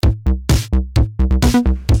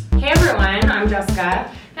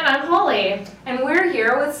Jessica. And I'm Holly. And we're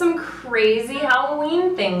here with some crazy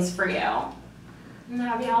Halloween things for you.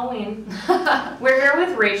 Happy Halloween. We're here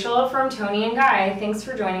with Rachel from Toni and Guy. Thanks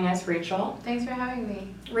for joining us, Rachel. Thanks for having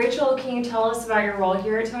me. Rachel, can you tell us about your role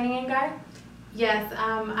here at Toni and Guy? Yes,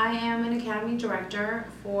 I am an academy director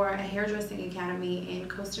for a hairdressing academy in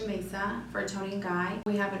Costa Mesa for Toni and Guy.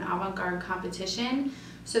 We have an avant-garde competition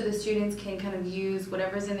so the students can kind of use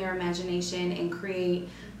whatever's in their imagination and create,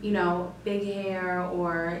 you know, big hair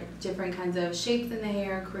or different kinds of shapes in the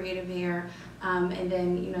hair, creative hair, and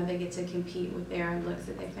then, you know, they get to compete with their looks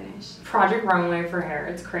that they finish. Project Runway for hair,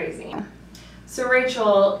 it's crazy. So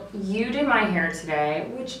Rachel, you did my hair today,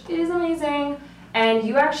 which is amazing. And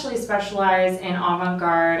you actually specialize in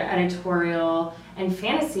avant-garde, editorial, and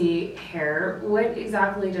fantasy hair. What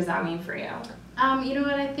exactly does that mean for you? You know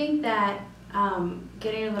what, I think that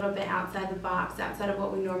getting a little bit outside the box, outside of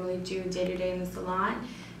what we normally do day to day in the salon,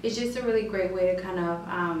 is just a really great way to kind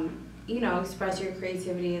of, you know, express your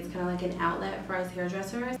creativity. It's kind of like an outlet for us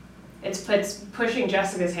hairdressers. It's pushing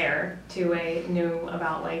Jessica's hair to a new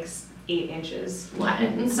about like 8 inches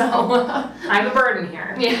Latin, so I have a bird in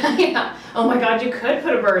here. yeah. Oh my God, you could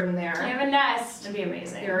put a bird in there. I have a nest. That'd be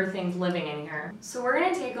amazing. There are things living in here. So we're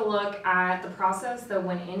gonna take a look at the process that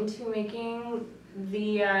went into making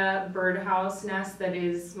the birdhouse nest that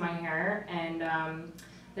is my hair, and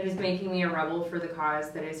that is making me a rebel for the cause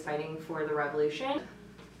that is fighting for the revolution.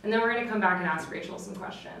 And then we're gonna come back and ask Rachel some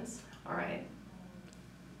questions. All right.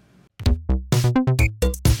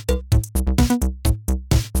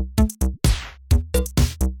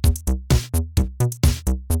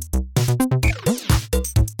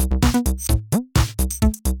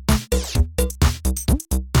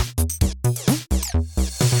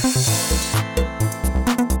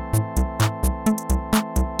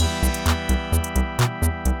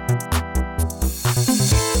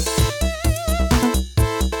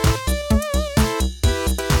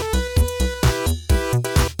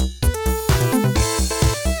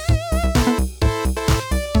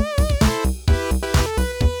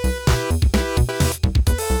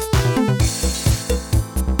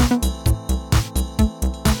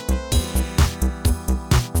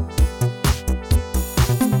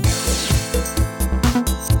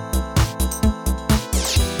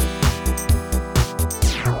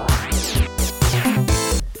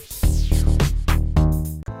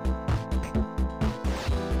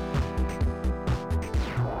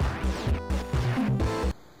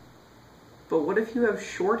 But what if you have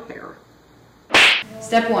short hair?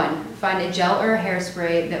 Step 1, find a gel or a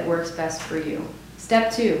hairspray that works best for you.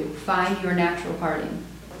 Step 2, find your natural parting.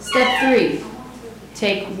 Step 3,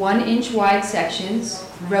 take 1-inch wide sections,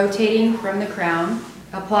 rotating from the crown.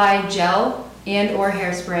 Apply gel and or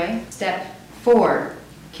hairspray. Step 4,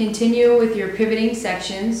 continue with your pivoting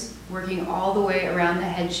sections, working all the way around the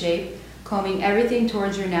head shape, combing everything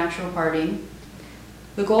towards your natural parting.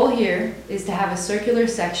 The goal here is to have a circular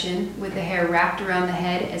section with the hair wrapped around the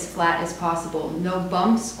head as flat as possible, no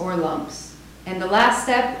bumps or lumps. And the last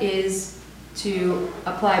step is to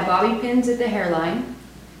apply bobby pins at the hairline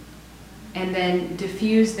and then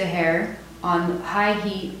diffuse the hair on high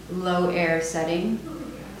heat, low air setting.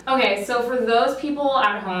 Okay, so for those people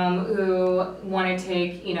at home who want to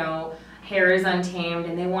take, you know, hair is untamed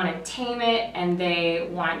and they want to tame it and they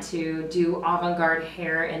want to do avant-garde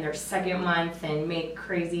hair in their 2nd month and make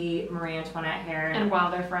crazy Marie Antoinette hair. And while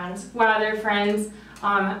they're friends.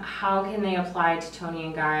 How can they apply to Toni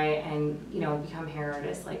and Guy and, you know, become hair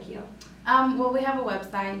artists like you? Well, we have a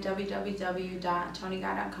website,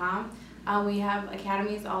 www.toniguy.com. We have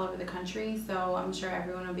academies all over the country, so I'm sure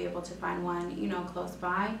everyone will be able to find one, you know, close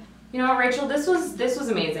by. You know what, Rachel, this was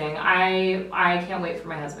amazing. I can't wait for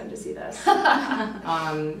my husband to see this. And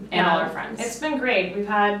all our friends. It's been great. We've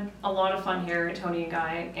had a lot of fun here at Toni and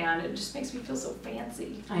Guy, and it just makes me feel so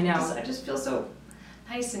fancy. I know. I just feel so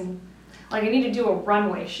nice and like I need to do a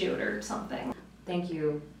runway shoot or something. Thank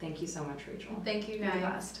you so much, Rachel. Thank you You're guys. the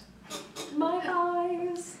best. My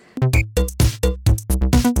eyes.